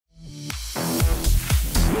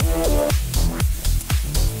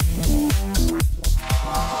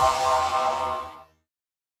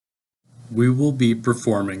We will be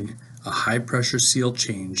performing a high pressure seal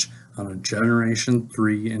change on a Generation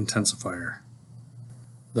 3 intensifier.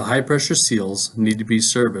 The high pressure seals need to be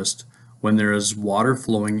serviced when there is water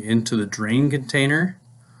flowing into the drain container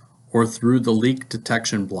or through the leak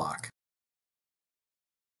detection block.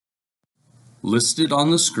 Listed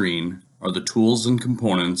on the screen are the tools and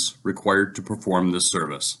components required to perform this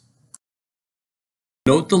service.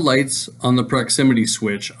 Note the lights on the proximity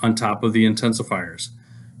switch on top of the intensifiers.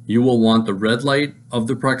 You will want the red light of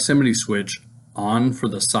the proximity switch on for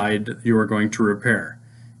the side you are going to repair.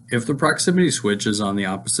 If the proximity switch is on the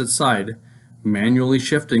opposite side, manually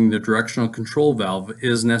shifting the directional control valve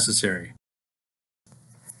is necessary.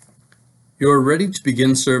 You are ready to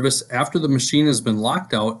begin service after the machine has been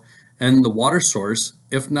locked out and the water source,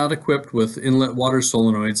 if not equipped with inlet water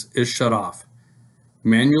solenoids, is shut off.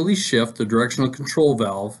 Manually shift the directional control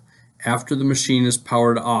valve after the machine is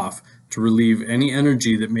powered off to relieve any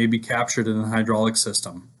energy that may be captured in the hydraulic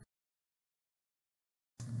system.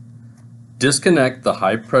 Disconnect the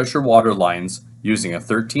high pressure water lines using a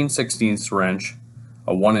 13/16 wrench,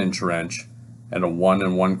 a 1-inch wrench, and a 1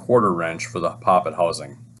 1/4 wrench for the poppet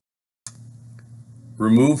housing.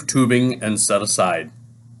 Remove tubing and set aside.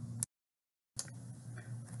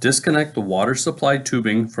 Disconnect the water supply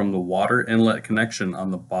tubing from the water inlet connection on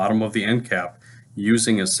the bottom of the end cap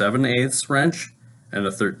using a 7/8 wrench and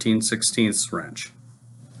a 13/16 wrench.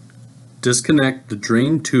 Disconnect the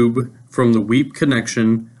drain tube from the weep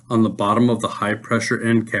connection on the bottom of the high pressure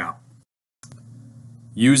end cap.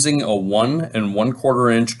 Using a 1 1/4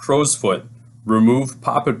 inch crow's foot, remove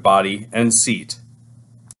poppet body and seat.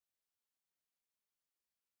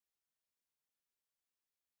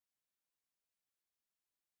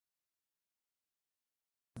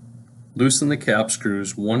 Loosen the cap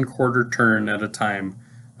screws 1/4 turn at a time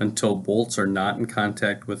until bolts are not in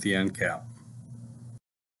contact with the end cap.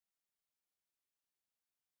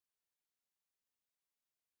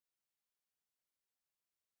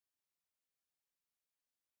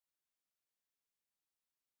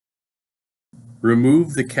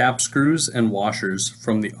 Remove the cap screws and washers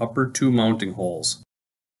from the upper 2 mounting holes.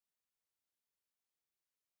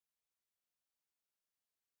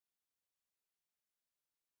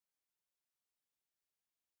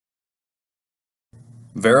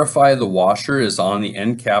 Verify the washer is on the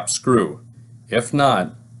end cap screw. If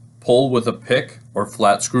not, pull with a pick or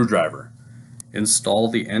flat screwdriver. Install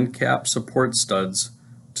the end cap support studs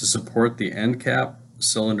to support the end cap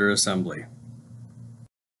cylinder assembly.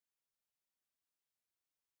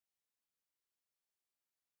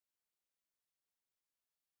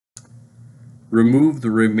 Remove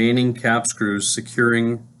the remaining cap screws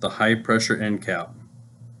securing the high pressure end cap.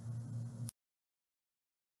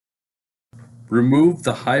 Remove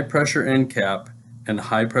the high pressure end cap and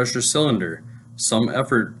high pressure cylinder. Some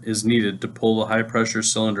effort is needed to pull the high pressure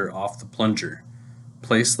cylinder off the plunger.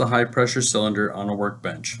 Place the high pressure cylinder on a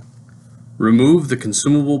workbench. Remove the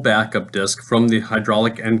consumable backup disc from the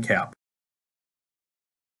hydraulic end cap.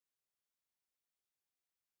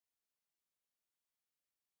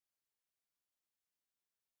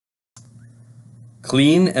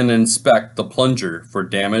 Clean and inspect the plunger for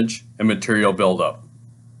damage and material buildup.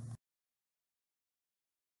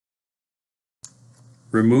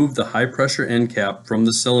 Remove the high pressure end cap from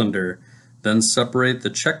the cylinder, then separate the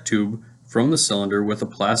check tube from the cylinder with a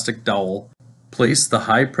plastic dowel. Place the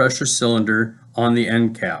high pressure cylinder on the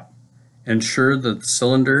end cap. Ensure that the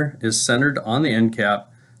cylinder is centered on the end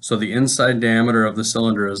cap so the inside diameter of the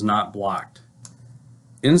cylinder is not blocked.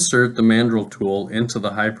 Insert the mandrel tool into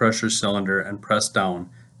the high pressure cylinder and press down.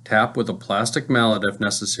 Tap with a plastic mallet if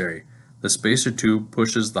necessary. The spacer tube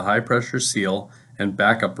pushes the high pressure seal and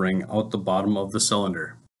backup ring out the bottom of the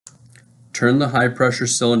cylinder. Turn the high pressure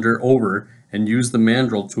cylinder over and use the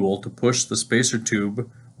mandrel tool to push the spacer tube,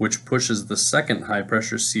 which pushes the second high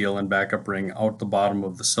pressure seal and backup ring out the bottom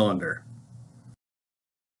of the cylinder.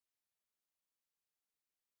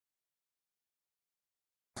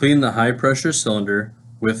 Clean the high pressure cylinder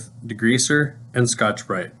with degreaser and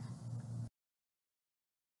Scotch-Brite.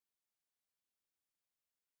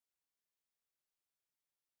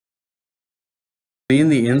 Clean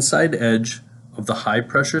the inside edge of the high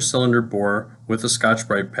pressure cylinder bore with a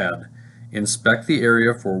Scotch-Brite pad. Inspect the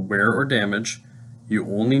area for wear or damage. You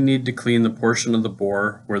only need to clean the portion of the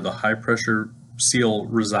bore where the high pressure seal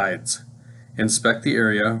resides. Inspect the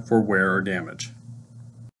area for wear or damage.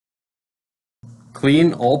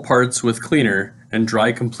 Clean all parts with cleaner and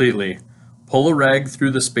dry completely. Pull a rag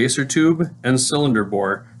through the spacer tube and cylinder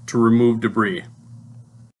bore to remove debris.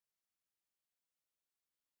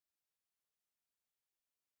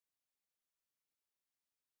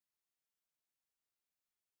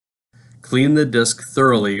 Clean the disc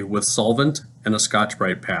thoroughly with solvent and a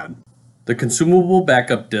Scotch-Brite pad. The consumable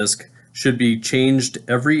backup disc should be changed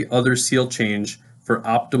every other seal change for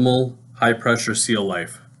optimal high-pressure seal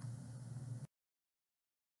life.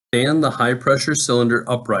 Stand the high-pressure cylinder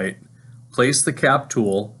upright. Place the cap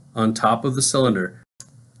tool on top of the cylinder.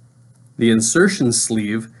 The insertion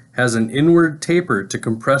sleeve has an inward taper to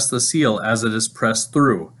compress the seal as it is pressed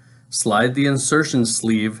through. Slide the insertion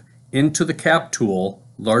sleeve into the cap tool,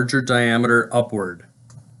 larger diameter upward.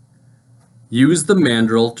 Use the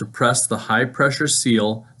mandrel to press the high-pressure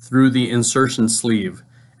seal through the insertion sleeve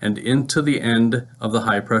and into the end of the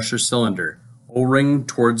high-pressure cylinder, O-ring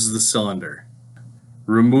towards the cylinder.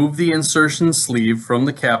 Remove the insertion sleeve from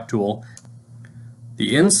the cap tool.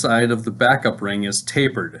 The inside of the backup ring is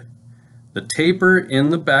tapered. The taper in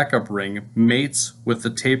the backup ring mates with the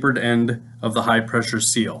tapered end of the high-pressure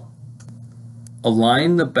seal.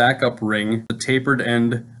 Align the backup ring with the tapered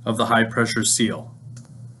end of the high-pressure seal.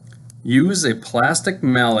 Use a plastic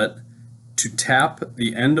mallet to tap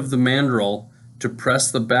the end of the mandrel to press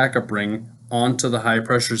the backup ring onto the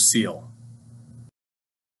high-pressure seal.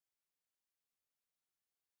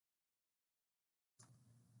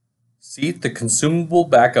 Seat the consumable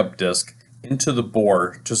backup disc into the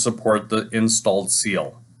bore to support the installed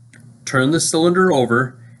seal. Turn the cylinder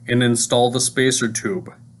over and install the spacer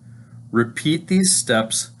tube. Repeat these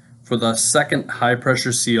steps for the second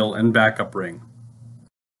high-pressure seal and backup ring.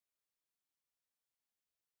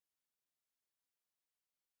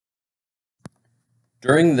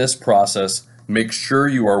 During this process, make sure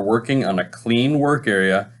you are working on a clean work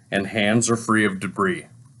area and hands are free of debris.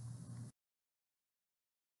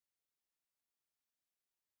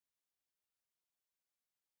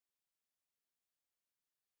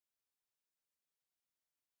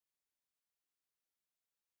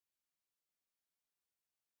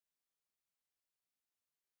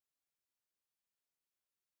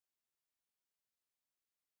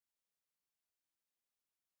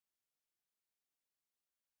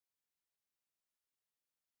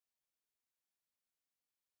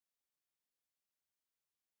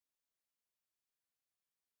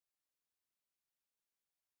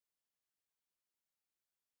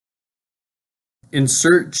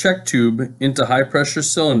 Insert check tube into high-pressure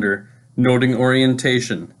cylinder, noting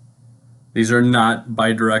orientation. These are not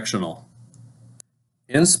bidirectional.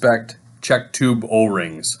 Inspect check tube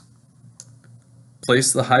O-rings.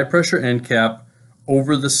 Place the high-pressure end cap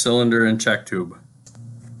over the cylinder and check tube.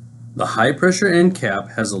 The high-pressure end cap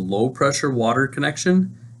has a low-pressure water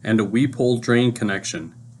connection and a weep hole drain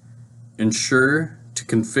connection. Ensure to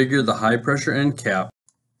configure the high-pressure end cap.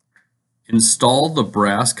 Install the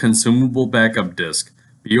brass consumable backup disc.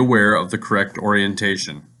 Be aware of the correct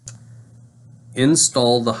orientation.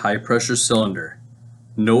 Install the high-pressure cylinder.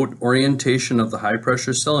 Note orientation of the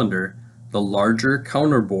high-pressure cylinder. The larger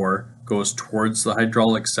counter bore goes towards the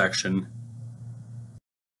hydraulic section.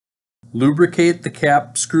 Lubricate the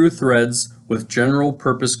cap screw threads with general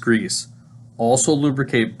purpose grease. Also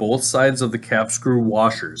lubricate both sides of the cap screw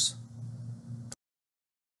washers.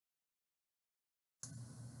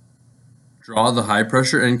 Draw the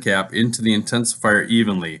high-pressure end cap into the intensifier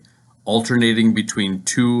evenly, alternating between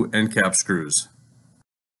two end cap screws.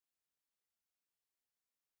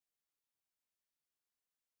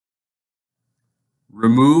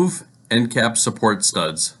 Remove end cap support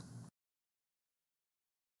studs.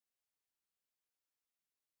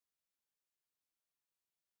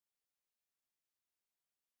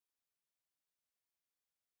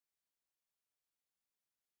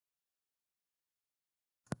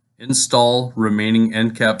 Install remaining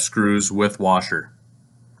end cap screws with washer.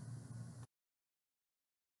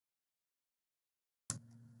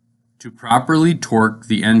 To properly torque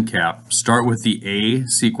the end cap, start with the A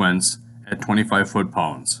sequence at 25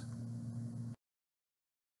 foot-pounds.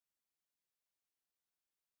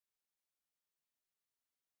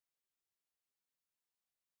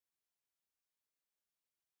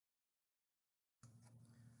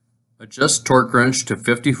 Adjust torque wrench to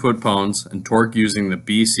 50 foot-pounds and torque using the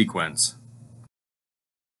B sequence.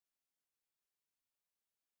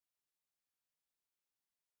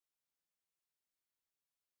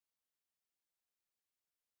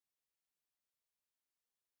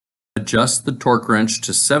 Adjust the torque wrench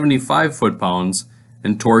to 75 foot-pounds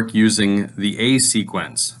and torque using the A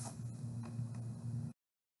sequence.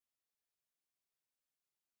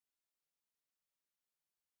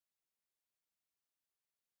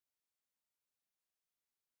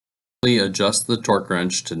 Adjust the torque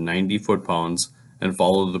wrench to 90 foot-pounds and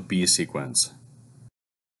follow the B sequence.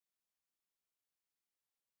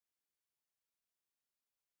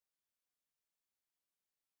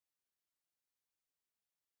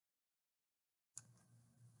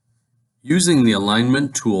 Using the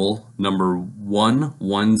alignment tool number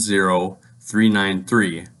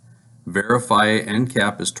 110393, verify end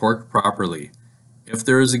cap is torqued properly. If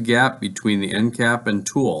there is a gap between the end cap and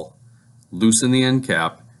tool, loosen the end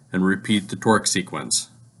cap and repeat the torque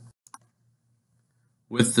sequence.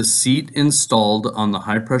 With the seat installed on the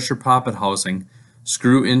high-pressure poppet housing,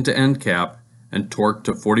 screw into end cap and torque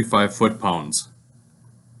to 45 foot-pounds.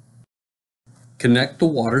 Connect the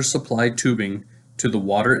water supply tubing to the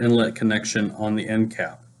water inlet connection on the end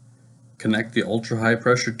cap. Connect the ultra-high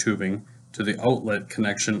pressure tubing to the outlet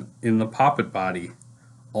connection in the poppet body.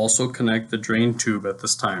 Also connect the drain tube at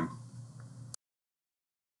this time.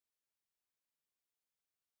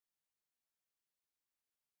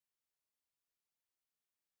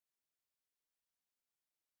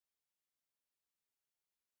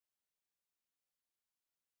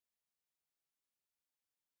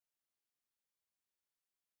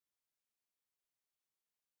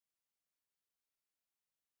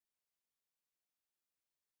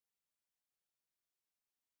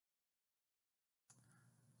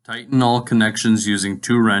 Tighten all connections using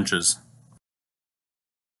 2 wrenches.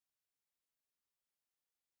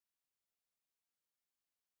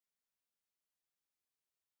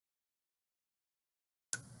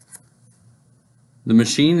 The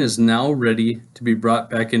machine is now ready to be brought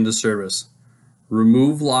back into service.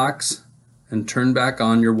 Remove locks and turn back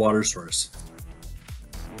on your water source.